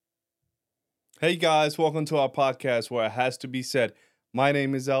Hey guys, welcome to our podcast where it has to be said. My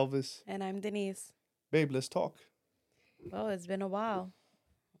name is Elvis. And I'm Denise. Babe, let's talk. Well, it's been a while.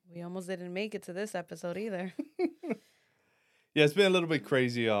 We almost didn't make it to this episode either. Yeah, it's been a little bit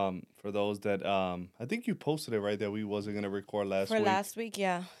crazy. For those that I think you posted it right that we wasn't gonna record last For week. last week,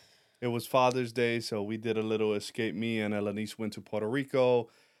 yeah. It was Father's Day, so we did a little escape. Me and Elanice went to Puerto Rico.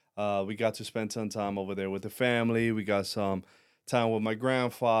 We got to spend some time over there with the family. We got some time with my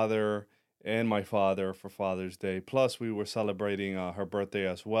grandfather and my father for Father's Day. Plus, we were celebrating her birthday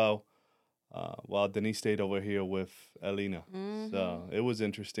as well. While Denise stayed over here with Elena. So it was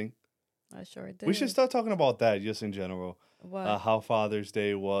interesting. I sure did. We should start talking about that just in general. What? How Father's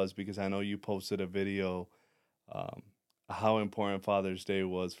Day was, because I know you posted a video. How important Father's Day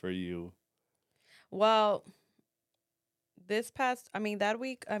was for you. Well, that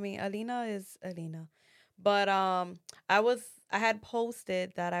week, Alina is Alina. But I had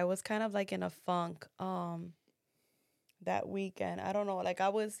posted that I was kind of like in a funk that weekend. I don't know, like I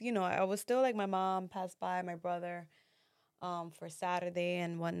was still like my mom passed by, my brother for Saturday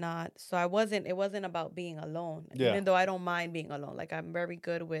and whatnot. So it wasn't about being alone. Yeah. Even though I don't mind being alone. Like I'm very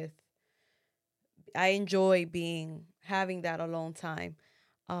good with I enjoy having that alone time.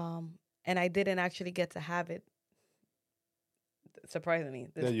 And I didn't actually get to have it surprisingly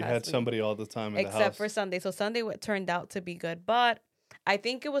Yeah, this you past had week. somebody all the time in the Except house. for Sunday. So Sunday turned out to be good, but I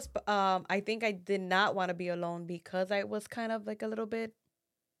think it was I think I did not want to be alone because I was kind of like a little bit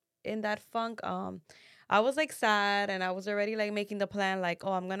in that funk. I was like sad and I was already like making the plan like,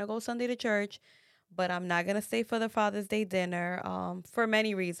 oh, I'm going to go Sunday to church, but I'm not going to stay for the Father's Day dinner for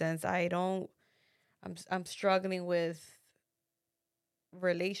many reasons. I'm struggling with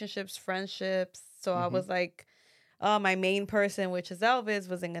relationships, friendships. So I was like, my main person, which is Elvis,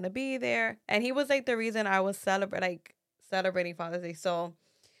 wasn't gonna be there, and he was like the reason I was celebrating Father's Day. So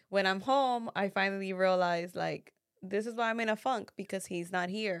when I'm home, I finally realized like this is why I'm in a funk because he's not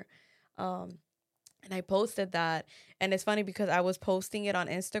here. Um, and I posted that, and it's funny because I was posting it on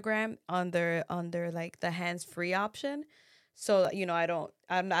Instagram under like the hands free option, so I don't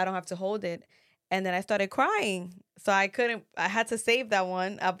have to hold it. And then I started crying, so I couldn't. I had to save that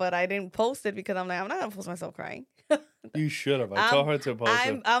one, but I didn't post it because I'm like I'm not gonna post myself crying. You should have. I I'm told her to post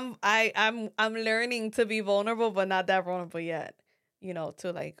it. I'm learning to be vulnerable, but not that vulnerable yet.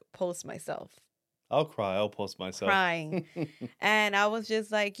 To like post myself I'll cry. I'll post myself. crying. And I was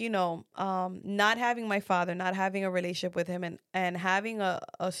just like, not having my father, not having a relationship with him, and having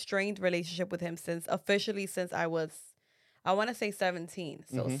a strained relationship with him since I want to say 17.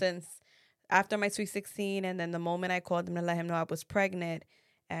 So since after my sweet 16, and then the moment I called him to let him know I was pregnant,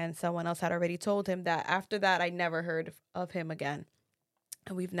 and someone else had already told him that. After that, I never heard of him again,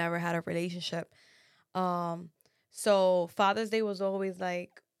 and we've never had a relationship. Um, so Father's Day was always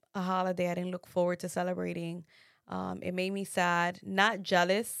like a holiday I didn't look forward to celebrating. It made me sad, not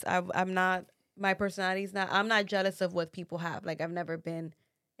jealous. I'm not. My personality's not. I'm not jealous of what people have. Like I've never been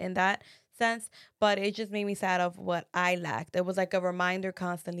in that sense, but it just made me sad of what I lacked. It was like a reminder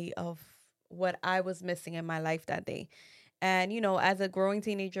constantly of what I was missing in my life that day. And, as a growing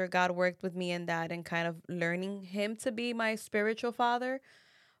teenager, God worked with me in that and kind of learning Him to be my spiritual father.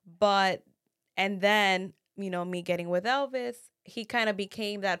 But, and then, me getting with Elvis, he kind of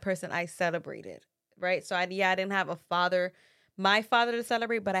became that person I celebrated, right? So, I didn't have my father to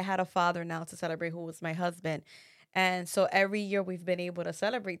celebrate, but I had a father now to celebrate who was my husband. And so every year we've been able to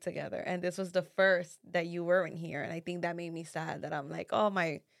celebrate together. And this was the first that you weren't here. And I think that made me sad that I'm like, oh,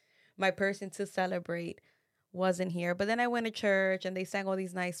 my person to celebrate wasn't here. But then I went to church and they sang all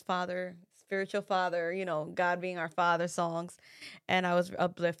these nice spiritual father, God being our father songs. And I was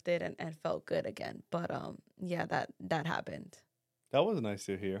uplifted and felt good again. But yeah, that happened. That was nice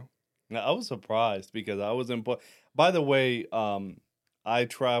to hear. Now, I was surprised because I was in. By the way, I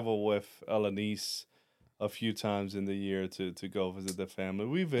travel with Elanice a few times in the year to go visit the family.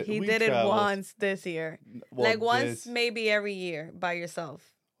 He we did it traveled. once this year. Well, like once, maybe every year by yourself.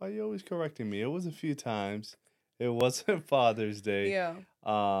 Why are you always correcting me? It was a few times. It wasn't Father's Day. Yeah.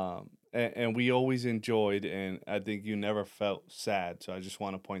 And we always enjoyed, and I think you never felt sad. So I just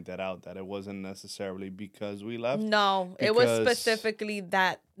want to point that out, that it wasn't necessarily because we left. No, it was because- specifically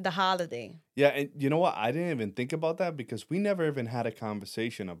the holiday. Yeah, and you know what? I didn't even think about that because we never even had a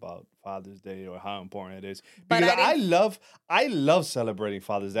conversation about Father's Day or how important it is. But Because I I love celebrating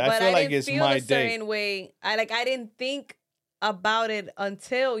Father's Day. I But feel like didn't it's feel my a day. certain way. I didn't think about it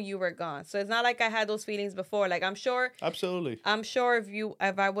until you were gone. So it's not like I had those feelings before. Like Absolutely. I'm sure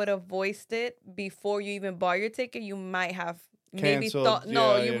if I would have voiced it before you even bought your ticket, you might have maybe Canceled. thought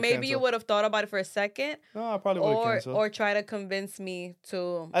no, Yeah, you yeah, maybe you canceled. would have thought about it for a second, No, I probably would have canceled. or try to convince me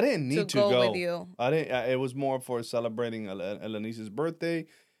I didn't to need to go with go. you. I didn't. It was more for celebrating Elenice's birthday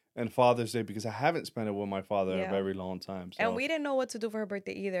and Father's Day because I haven't spent it with my father in a Yeah. very long time. And So we didn't know what to do for her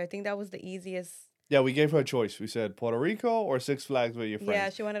birthday either. I think that was the easiest. yeah, we gave her a choice. We said Puerto Rico or Six Flags with your Yeah,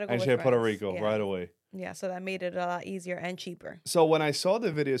 friends, she wanted to go and with she said Puerto friends. Rico Yeah. right away. Yeah, so that made it a lot easier and cheaper. So when I saw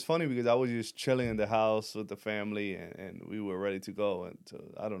the video, it's funny because I was just chilling in the house with the family, and we were ready to go. And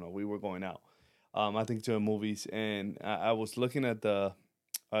I don't know, we were going out. I think to the movies, and I was looking at the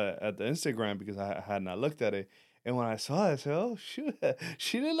Instagram because I had not looked at it. And when I saw it, I said, "Oh shoot,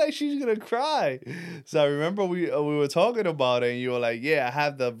 she looked like she's gonna cry." So I remember we were talking about it, and you were like, "Yeah, I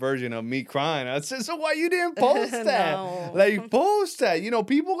have the version of me crying." I said, "So why you didn't post that? No. Like post that? You know,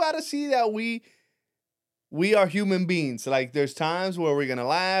 people gotta see that we are human beings. Like there's times where we're gonna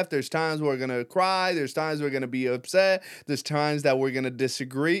laugh, there's times we're gonna cry, there's times we're gonna be upset, there's times that we're gonna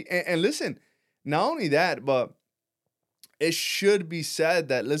disagree. And listen, not only that, but it should be said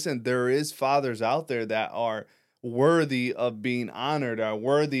that listen, there is fathers out there that are worthy of being honored, are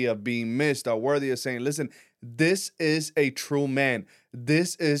worthy of being missed, are worthy of saying, listen, this is a true man.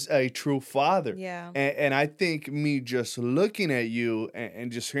 This is a true father. Yeah. And I think me just looking at you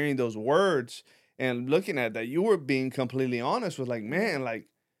and just hearing those words and looking at that, you were being completely honest with like, man, like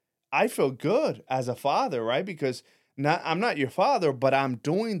I feel good as a father, right? Because I'm not your father, but I'm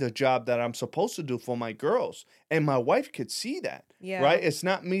doing the job that I'm supposed to do for my girls. And my wife could see that. Yeah. Right? It's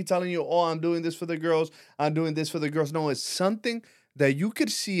not me telling you, oh, I'm doing this for the girls. I'm doing this for the girls. No, it's something that you could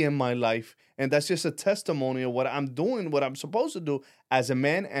see in my life. And that's just a testimony of what I'm doing, what I'm supposed to do as a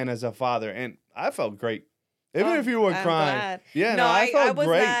man and as a father. And I felt great. Even if you were I'm crying. glad. Yeah, no, I felt was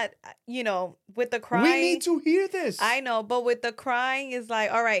great. not, with the crying. We need to hear this. I know, but with the crying is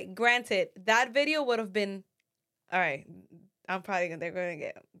like, all right, granted, that video would have been, all right, I'm probably gonna,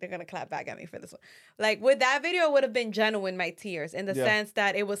 they're gonna clap back at me for this one. Like with that video, it would have been genuine, my tears, in the sense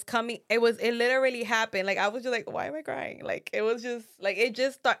that it was coming, it literally happened. Like I was just like, why am I crying? Like it was just like, it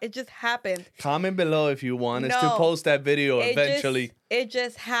just happened. Comment below if you want us to post that video eventually. It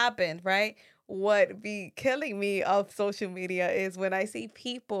just happened, right? What be killing me of social media is when I see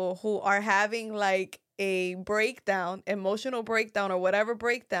people who are having like a breakdown, emotional breakdown or whatever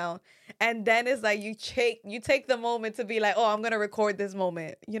breakdown, and then it's like you take the moment to be like, oh, I'm gonna record this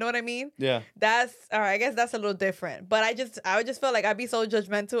moment. You know what I mean? Yeah. That's all right. I guess that's a little different. But I would just feel like I'd be so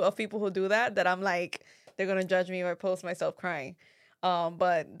judgmental of people who do that I'm like, they're gonna judge me if I post myself crying.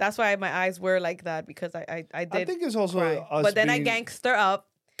 But that's why my eyes were like that because I did. I think it's also cry. us But then I being- gangster up.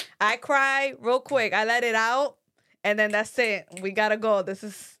 I cry real quick. I let it out, and then that's it. We gotta go.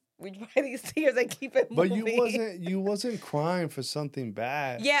 We dry these tears and keep it But moving. you wasn't crying for something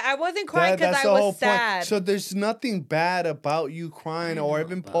bad. Yeah, I wasn't crying because That's I the whole was sad. point. So there's nothing bad about you crying or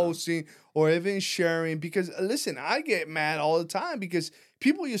even posting or even sharing. Because listen, I get mad all the time because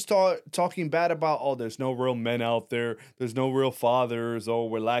people you start talking bad about, oh, there's no real men out there, there's no real fathers, or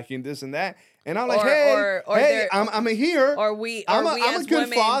we're lacking this and that. And I'm like, I'm here. Or I'm a good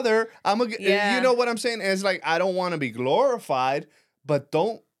women, father. You know what I'm saying? And it's like I don't want to be glorified, but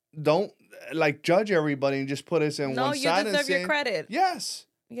don't like judge everybody and just put us in one side. No, you and deserve saying, your credit. Yes.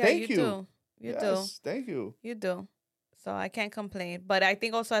 Yeah, Thank you. do. You do. Thank you. You do. So I can't complain. But I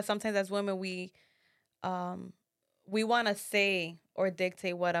think also sometimes as women we want to say or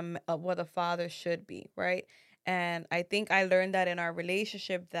dictate what a father should be, right? And I think I learned that in our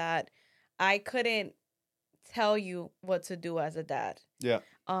relationship that I couldn't tell you what to do as a dad. Yeah.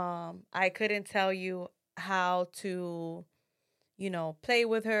 I couldn't tell you how to, play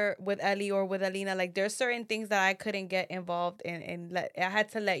with Ellie or with Alina. Like there's certain things that I couldn't get involved in, and I had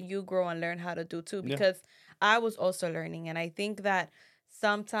to let you grow and learn how to do too, because I was also learning. And I think that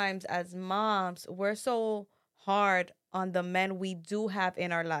sometimes as moms, we're so hard on the men we do have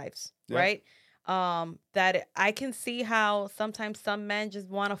in our lives, right? That I can see how sometimes some men just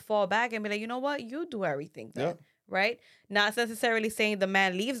want to fall back and be like, you know what, you do everything then, right? Not necessarily saying the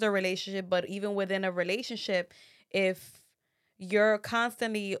man leaves the relationship, but even within a relationship, if you're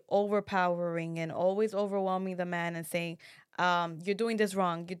constantly overpowering and always overwhelming the man and saying, you're doing this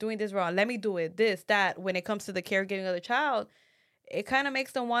wrong, let me do it, this, that, when it comes to the caregiving of the child, it kind of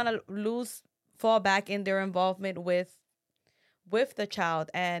makes them want to fall back in their involvement with the child.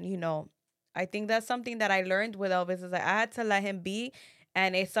 And, I think that's something that I learned with Elvis is that I had to let him be.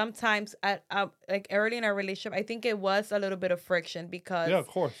 And it sometimes, like early in our relationship, I think it was a little bit of friction because of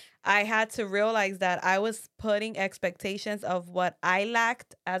course, I had to realize that I was putting expectations of what I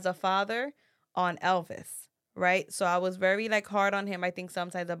lacked as a father on Elvis, right? So I was very hard on him, I think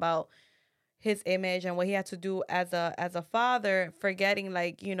sometimes about his image and what he had to do as a father, forgetting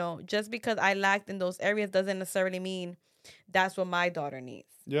like, just because I lacked in those areas doesn't necessarily mean that's what my daughter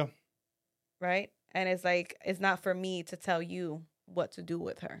needs, Yeah. right? And it's like it's not for me to tell you what to do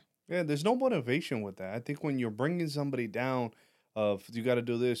with her. Yeah, there's no motivation with that. I think when you're bringing somebody down of you got to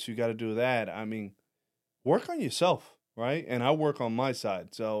do this, you got to do that. I mean, work on yourself, right? And I work on my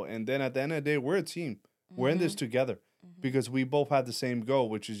side. So, and then at the end of the day, we're a team. We're in this Mhm. together Mhm. because we both have the same goal,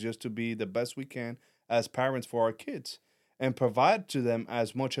 which is just to be the best we can as parents for our kids and provide to them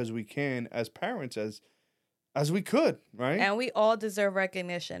as much as we can as parents as we could, right? And we all deserve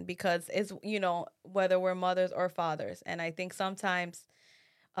recognition because it's, whether we're mothers or fathers. And I think sometimes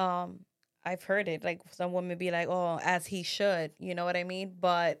um I've heard it like some women be like, "Oh, as he should." You know what I mean?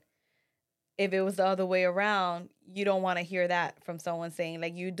 But if it was the other way around, you don't want to hear that from someone saying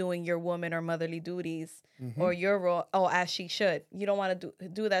like you doing your woman or motherly duties Hmm. or your role, oh, as she should. You don't want to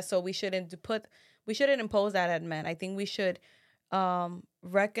do that, so we shouldn't impose that at men. I think we should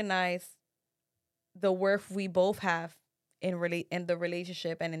recognize the worth we both have in the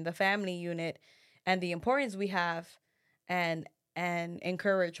relationship and in the family unit and the importance we have and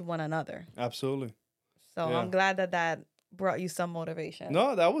encourage one another. Absolutely. So I'm Yeah. glad that brought you some motivation.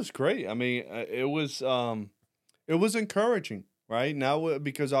 No, that was great. I mean, it was encouraging, right? Now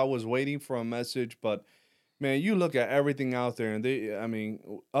because I was waiting for a message, but man, you look at everything out there, and I mean,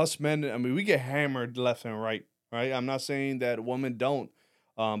 us men, I mean, we get hammered left and right, right? I'm not saying that women don't,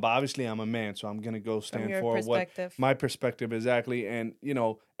 but obviously I'm a man, so I'm gonna go From stand your for what perspective. my perspective exactly, and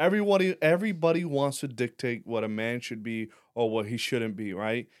everybody wants to dictate what a man should be or what he shouldn't be,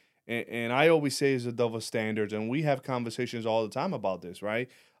 right? And I always say is a double standards, and we have conversations all the time about this, right?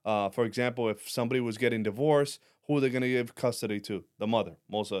 For example, if somebody was getting divorced, who are they gonna give custody to? The mother,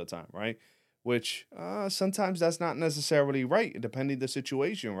 most of the time, right? Which sometimes that's not necessarily right, depending the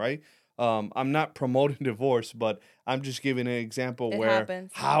situation, right? I'm not promoting divorce, but I'm just giving an example It where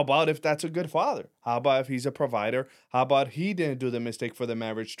happens. how about if that's a good father? How about if he's a provider? How about he didn't do the mistake for the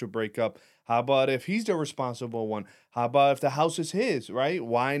marriage to break up? How about if he's the responsible one? How about if the house is his, right?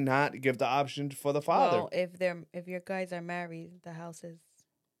 Why not give the option for the father? Well, if your guys are married, the house is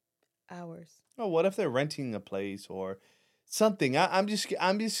ours. Or what if they're renting a place or something? I'm just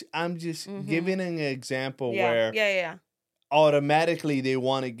Mhm. giving an example Yeah. where Yeah, yeah, yeah. automatically they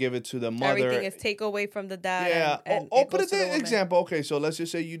want to give it to the Everything mother. is take away from the dad Yeah. and Or it put goes it to the the woman. example. Okay, so let's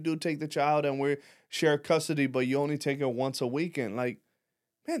just say you do take the child and we share custody, but you only take it once a weekend. Like,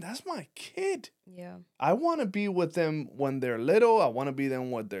 man, that's my kid. Yeah. I want to be with them when they're little. I want to be them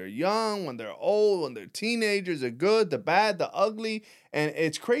when they're young, when they're old, when they're teenagers, the good, the bad, the ugly. And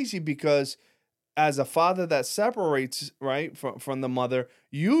it's crazy because as a father that separates right from the mother,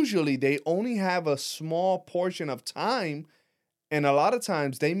 usually they only have a small portion of time, and a lot of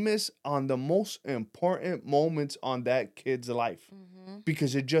times they miss on the most important moments on that kid's life Mhm.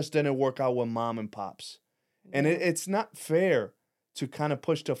 because it just didn't work out with mom and pops. And Yeah. it's not fair to kind of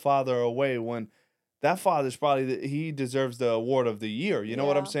push the father away when that father's probably he deserves the award of the year. You know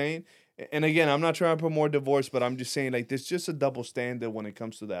what I'm Yeah. saying? And again, I'm not trying to promote divorce, but I'm just saying like there's just a double standard when it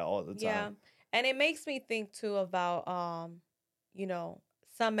comes to that all the time. Yeah. And it makes me think too about you know,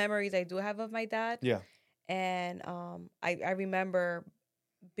 some memories I do have of my dad. Yeah. And I remember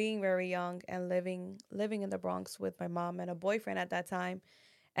being very young and living in the Bronx with my mom and a boyfriend at that time.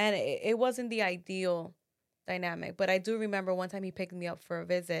 And it wasn't the ideal dynamic, but I do remember one time he picked me up for a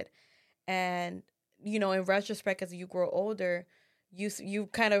visit. And in retrospect, as you grow older, you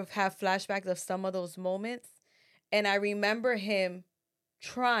kind of have flashbacks of some of those moments. And I remember him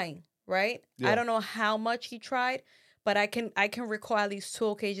trying, right? I Yeah. don't know how much he tried, but I can recall at least two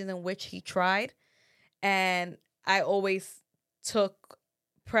occasions in which he tried, and I always took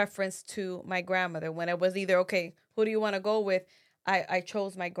preference to my grandmother when it was either okay, who do you want to go with? I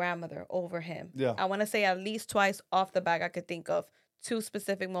chose my grandmother over him. Yeah. I want to say at least twice off the back I could think of two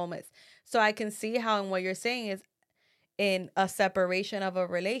specific moments. So I can see how, and what you're saying is in a separation of a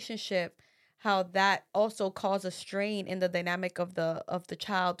relationship, how that also causes strain in the dynamic of the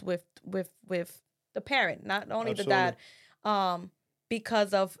child with the parent, not only the Absolutely. dad, um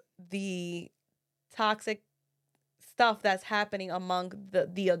because of the toxic stuff that's happening among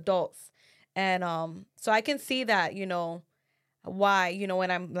the adults. And so I can see that, why,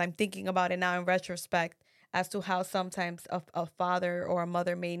 when I'm thinking about it now in retrospect, as to how sometimes a father or a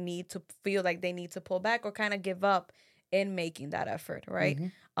mother may need to feel like they need to pull back or kind of give up in making that effort, right?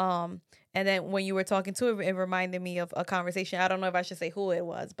 Hmm. um and then when you were talking to it, it reminded me of a conversation. I don't know if I should say who it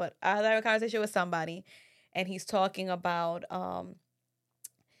was, but I had a conversation with somebody, and he's talking about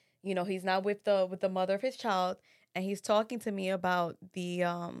he's not with the mother of his child, and he's talking to me about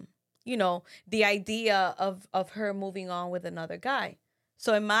the idea of her moving on with another guy.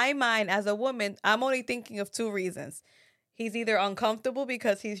 So in my mind, as a woman, I'm only thinking of two reasons. He's either uncomfortable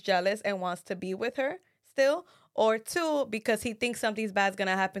because he's jealous and wants to be with her still, or two, because he thinks something's bad's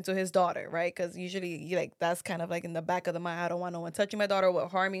gonna happen to his daughter, right? Because usually, that's kind of like in the back of the mind. I don't want no one touching my daughter, or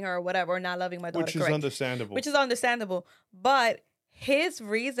harming her, or whatever, or not loving my daughter. Which is understandable. Which is understandable. But his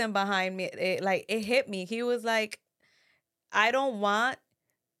reason behind me, it hit me. He was like, I don't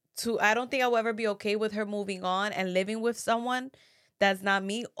think I will ever be okay with her moving on and living with someone that's not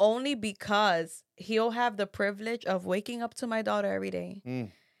me, only because he'll have the privilege of waking up to my daughter every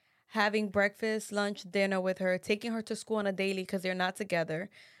day, having breakfast, lunch, dinner with her, taking her to school on a daily because they're not together.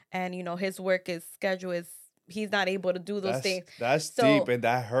 And, his work schedule is, he's not able to do those things. That's deep, and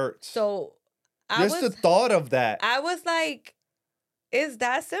that hurts. So the thought of that. I was like, it's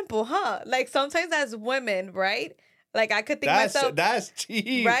that simple, huh? Like sometimes as women, right? Like I could think myself, that's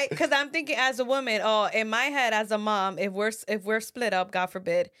deep, right? Because I'm thinking as a woman, in my head as a mom, if we're split up, God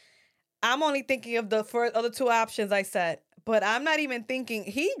forbid, I'm only thinking of the other two options I said, but I'm not even thinking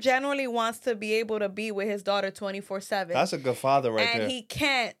he genuinely wants to be able to be with his daughter 24/7. That's a good father right there, and he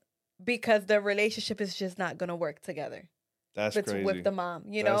can't because the relationship is just not gonna work together. That's crazy with the mom,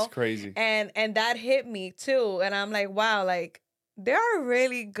 That's crazy, and that hit me too, and I'm like, wow, like there are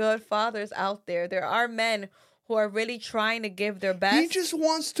really good fathers out there. There are men who are really trying to give their best. He just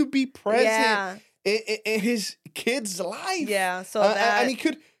wants to be present in his kid's life. Yeah. So and he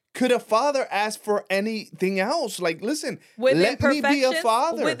could a father ask for anything else? Like, listen, let me be a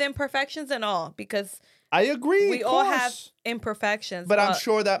father. With imperfections and all, because I agree. We all have imperfections. But I'm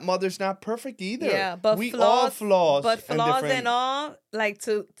sure that mother's not perfect either. Yeah, but we all flaws. But flaws and all, like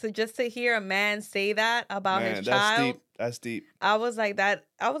to hear a man say that about his child. That's deep. I was like, that's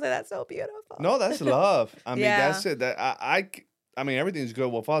so beautiful. No, that's love. I mean, that's it. That I mean, everything's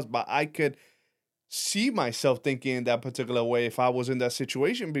good with us, but I could see myself thinking in that particular way if I was in that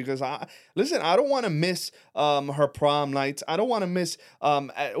situation, because I don't want to miss her prom nights. I don't want to miss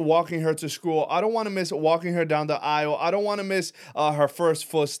walking her to school. I don't want to miss walking her down the aisle. I don't want to miss her first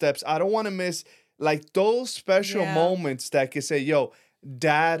footsteps. I don't want to miss like those special moments that could say, yo,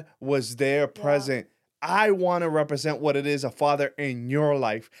 dad was there present. I want to represent what it is, a father in your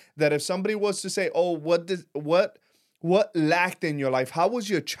life. That if somebody was to say, oh, what lacked in your life? How was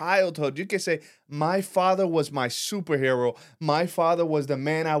your childhood? You can say, my father was my superhero. My father was the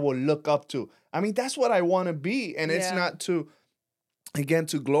man I would look up to. I mean, that's what I want to be. And it's not to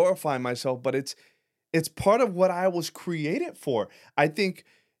glorify myself, but it's part of what I was created for. I think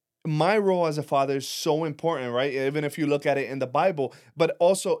my role as a father is so important, right? Even if you look at it in the Bible, but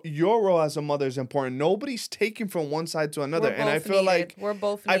also your role as a mother is important. Nobody's taking from one side to another. And I feel like we're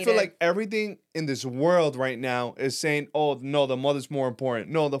both needed. I feel like everything in this world right now is saying, oh, no, the mother's more important.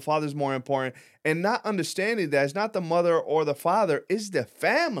 No, the father's more important. And not understanding that it's not the mother or the father, it's the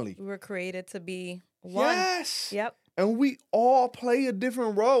family. We were created to be one. Yes. Yep. And we all play a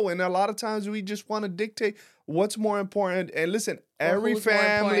different role. And a lot of times we just want to dictate what's more important. And listen, every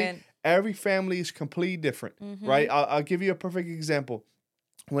family is completely different, right? I'll give you a perfect example.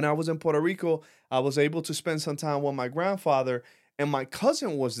 When I was in Puerto Rico, I was able to spend some time with my grandfather, and my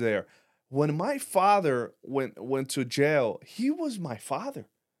cousin was there. When my father went to jail, he was my father.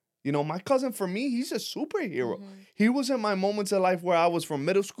 You know, my cousin, for me, he's a superhero. He was in my moments of life where I was from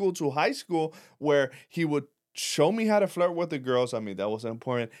middle school to high school, where he would show me how to flirt with the girls. I mean, that was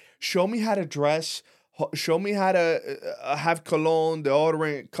important. Show me how to dress. Show me how to have cologne,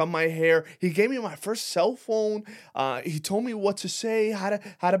 deodorant, comb my hair. He gave me my first cell phone. He told me what to say,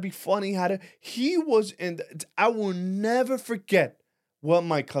 how to be funny, he was I will never forget what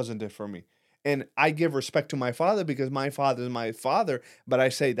my cousin did for me. And I give respect to my father because my father is my father, but I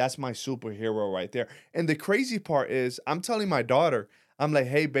say that's my superhero right there. And the crazy part is I'm telling my daughter, I'm like,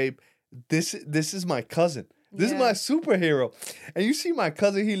 hey, babe, this is my cousin. This is my superhero. And you see my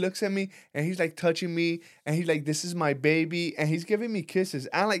cousin, he looks at me and he's like touching me and he's like, this is my baby. And he's giving me kisses.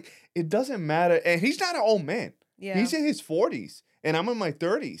 I'm like, it doesn't matter. And he's not an old man. Yeah. He's in his 40s and I'm in my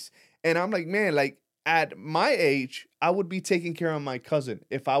 30s. And I'm like, man, like at my age, I would be taking care of my cousin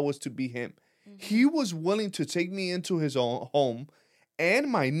if I was to be him. He was willing to take me into his own home and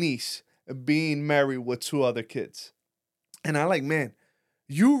my niece being married with 2 other kids. And I'm like, man,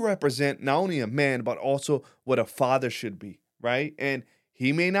 you represent not only a man, but also what a father should be, right? And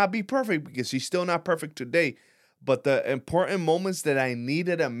he may not be perfect because he's still not perfect today. But the important moments that I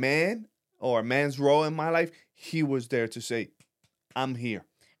needed a man or a man's role in my life, he was there to say, I'm here.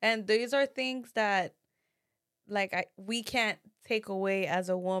 And these are things that, like, we can't take away as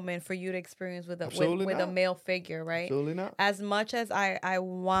a woman for you to experience with a Absolutely with a not. male figure, right? Absolutely not. As much as I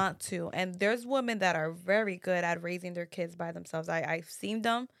want to, and there's women that are very good at raising their kids by themselves. I've seen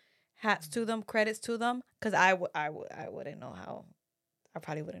them, hats to them, credits to them, because I wouldn't know how. I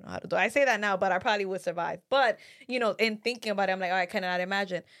probably wouldn't know how to do it. I say that now, but I probably would survive. But, in thinking about it, I'm like, oh, I cannot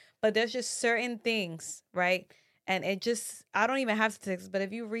imagine. But there's just certain things, right? And it just, I don't even have statistics, but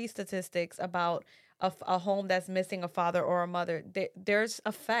if you read statistics about a home that's missing a father or a mother, there's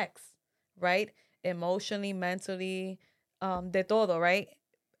effects, right? Emotionally, mentally, de todo, right?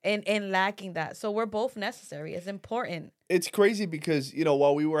 And lacking that. So we're both necessary. It's important. It's crazy because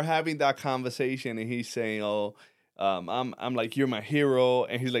while we were having that conversation and he's saying, "Oh, I'm like you're my hero,"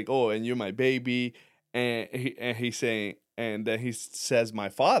 and he's like, "Oh, and you're my baby," and he's saying, and then he says, "My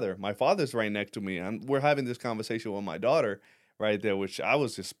father, my father's right next to me," and we're having this conversation with my daughter right there, which I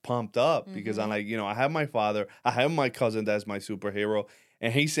was just pumped up because I'm Mm-hmm. like, I have my father, I have my cousin that's my superhero,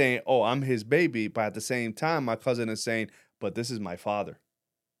 and he's saying, "Oh, I'm his baby," but at the same time, my cousin is saying, "But this is my father."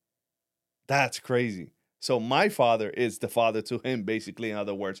 That's crazy. So my father is the father to him, basically, in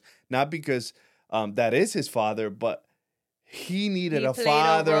other words, not because that is his father, but he needed He a played a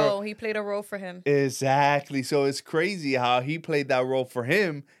father. role. He played a role for him. Exactly. So it's crazy how he played that role for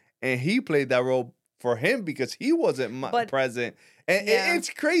him, and he played that role for him because he wasn't But present. And yeah. it's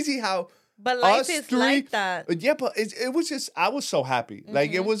crazy how But life us is three, like that. yeah, but it was just, I was so happy.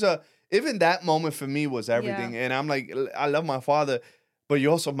 Like, it Mm-hmm. was even that moment for me was Yeah. everything. And I'm like, I love my father, but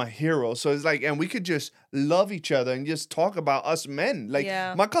you're also my hero. So it's like, and we could just love each other and just talk about us men. Like,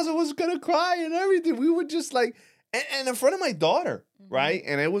 Yeah. my cousin was gonna cry and everything. We would just like, and in front of my daughter, Mm-hmm. right?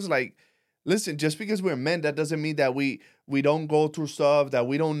 And it was like, listen, just because we're men, that doesn't mean that we don't go through stuff, that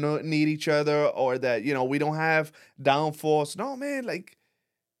we don't need each other, or that we don't have downfalls. No, man, like,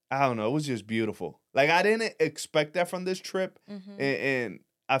 I don't know. It was just beautiful. Like, I didn't expect that from this trip, Mm-hmm. and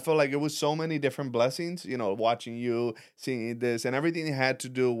I felt like it was so many different blessings. Watching you, seeing this, and everything it had to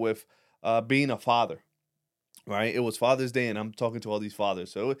do with being a father. Right? It was Father's Day, and I'm talking to all these fathers,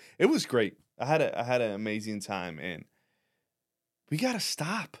 so it was great. I had an amazing time, and we gotta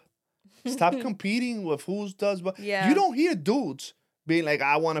stop competing with who's does what. You Yeah. don't hear dudes being like,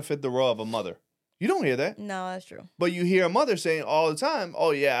 "I want to fit the role of a mother." You don't hear that. No, that's true. But you hear a mother saying all the time, "Oh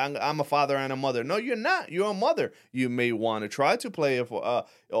yeah, I'm a father and a mother." No, you're not. You're a mother. You may want to try to play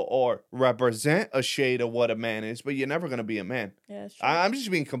or represent a shade of what a man is, but you're never gonna be a man. Yeah, that's true. I'm just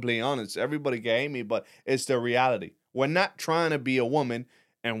being completely honest. Everybody can hate me, but it's the reality. We're not trying to be a woman,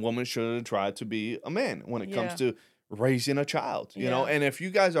 and women shouldn't try to be a man when it comes Yeah. to raising a child. Yeah. And if you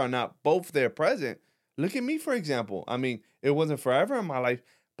guys are not both there present, look at me for example. I mean, it wasn't forever in my life,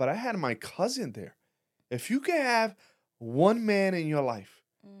 but I had my cousin there. If you can have one man in your life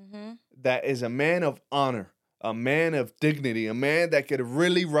Mm-hmm. that is a man of honor, a man of dignity, a man that could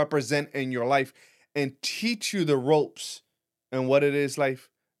really represent in your life and teach you the ropes and what it is life,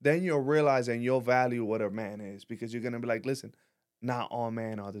 then you'll realize and you'll value what a man is because you're going to be like, listen, not all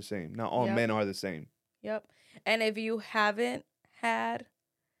men are the same. Not all Yep. men are the same. Yep. And if you haven't had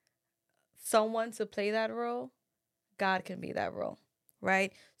someone to play that role, God can be that role,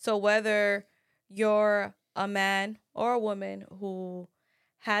 right? So whether you're a man or a woman who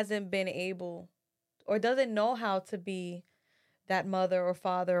hasn't been able or doesn't know how to be that mother or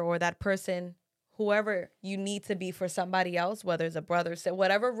father or that person, whoever you need to be for somebody else, whether it's a brother, so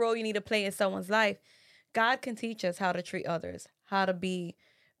whatever role you need to play in someone's life, God can teach us how to treat others, how to be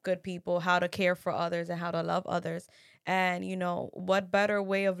good people, how to care for others, and how to love others. And what better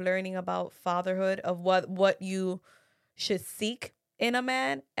way of learning about fatherhood, of what you should seek in a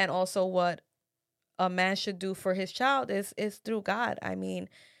man, and also what a man should do for his child is through God. I mean,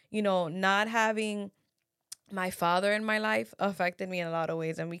 not having my father in my life affected me in a lot of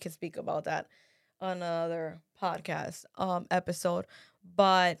ways, and we can speak about that on another podcast episode.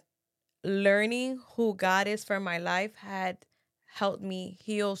 But learning who God is for my life had helped me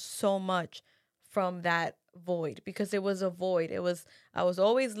heal so much from that void, because it was a void. I was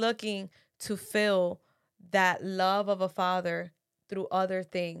always looking to fill that love of a father through other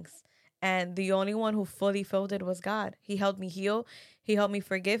things. And the only one who fully filled it was God. He helped me heal. He helped me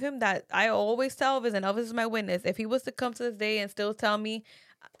forgive him. That I always tell Elvis, and Elvis is my witness. If he was to come to this day and still tell me,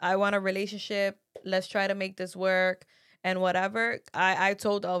 I want a relationship, let's try to make this work, and whatever, I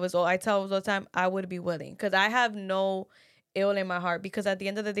told Elvis, I tell Elvis all the time, I would be willing, because I have no ill in my heart, because at the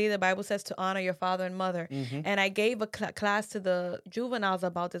end of the day, the Bible says to honor your father and mother. Mm-hmm. And I gave a class to the juveniles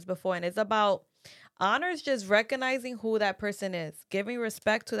about this before, and it's about honor is just recognizing who that person is, giving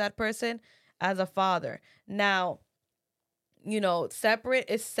respect to that person as a father. Now, separate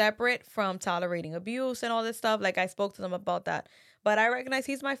is separate from tolerating abuse and all this stuff. Like I spoke to them about that. But I recognize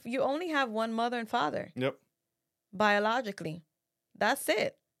you only have one mother and father. Yep. Biologically. That's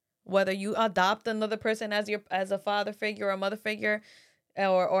it. Whether you adopt another person as a father figure or a mother figure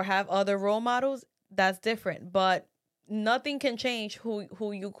or have other role models, that's different. But nothing can change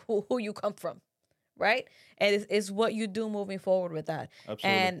who you come from. Right? And it's what you do moving forward with that.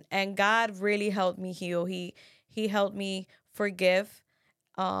 Absolutely. And God really helped me heal. He helped me forgive.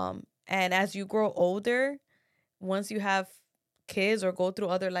 And as you grow older, once you have kids or go through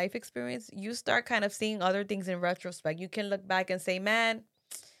other life experience, you start kind of seeing other things in retrospect. You can look back and say, man,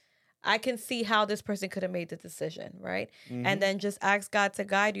 I can see how this person could have made the decision, right? Mm-hmm. And then just ask God to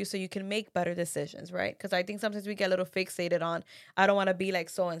guide you so you can make better decisions, right? Because I think sometimes we get a little fixated on, I don't want to be like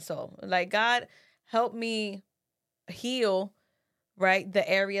so-and-so. Like, God, help me heal, right, the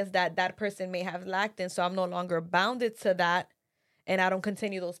areas that person may have lacked in, so I'm no longer bounded to that, and I don't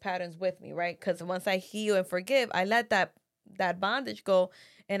continue those patterns with me, right? Because once I heal and forgive, I let that bondage go,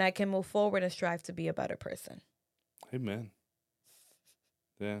 and I can move forward and strive to be a better person. Amen.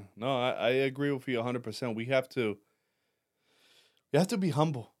 Yeah. No, I agree with you 100%. We have to be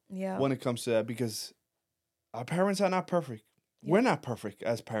humble when it comes to that, because our parents are not perfect. Yeah. We're not perfect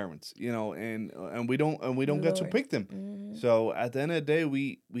as parents, and we don't get to pick them. Mm-hmm. So at the end of the day,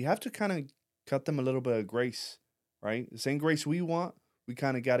 we have to kind of cut them a little bit of grace, right? The same grace we want, we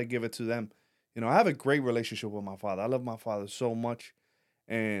kind of got to give it to them. I have a great relationship with my father. I love my father so much,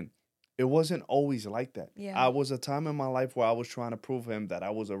 and it wasn't always like that. Yeah. I was a time in my life where I was trying to prove him that I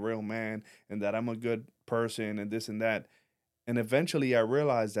was a real man and that I'm a good person and this and that. And eventually I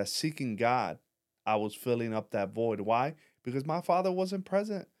realized that seeking God, I was filling up that void. Why? Because my father wasn't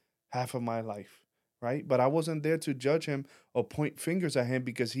present half of my life, right? But I wasn't there to judge him or point fingers at him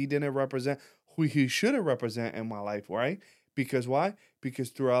because he didn't represent who he should have represented in my life, right? Because why? Because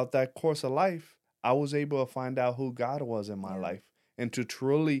throughout that course of life, I was able to find out who God was in my life and to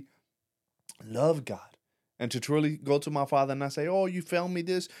truly love God and to truly go to my father and not say, oh, you failed me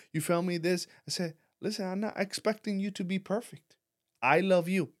this, you failed me this. I said, listen, I'm not expecting you to be perfect. I love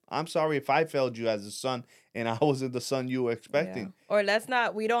you. I'm sorry if I failed you as a son and I wasn't the son you were expecting. Yeah.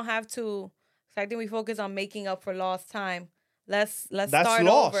 Or we don't have to, I think we focus on making up for lost time. Let's start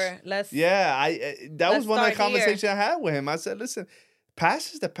lost. Over. That was one of the conversations I had with him. I said, listen,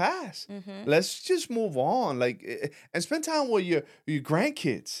 past is the past. Mm-hmm. Let's just move on, and spend time with your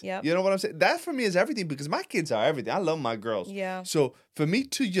grandkids. Yep. You know what I'm saying? That for me is everything, because my kids are everything. I love my girls. Yeah. So for me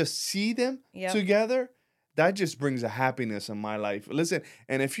to just see them together, that just brings a happiness in my life. Listen,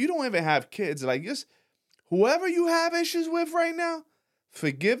 and if you don't even have kids, just whoever you have issues with right now,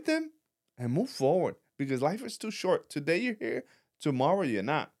 forgive them and move forward, because life is too short. Today you're here, tomorrow you're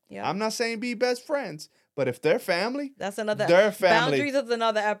not. Yep. I'm not saying be best friends, but if they're family, that's another. Their family. Boundaries is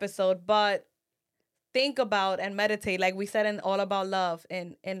another episode, but think about and meditate, like we said in All About Love,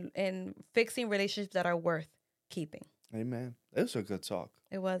 and fixing relationships that are worth keeping. Amen. It was a good talk.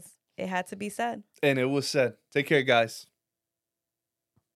 It was. It had to be said. And it was said. Take care, guys.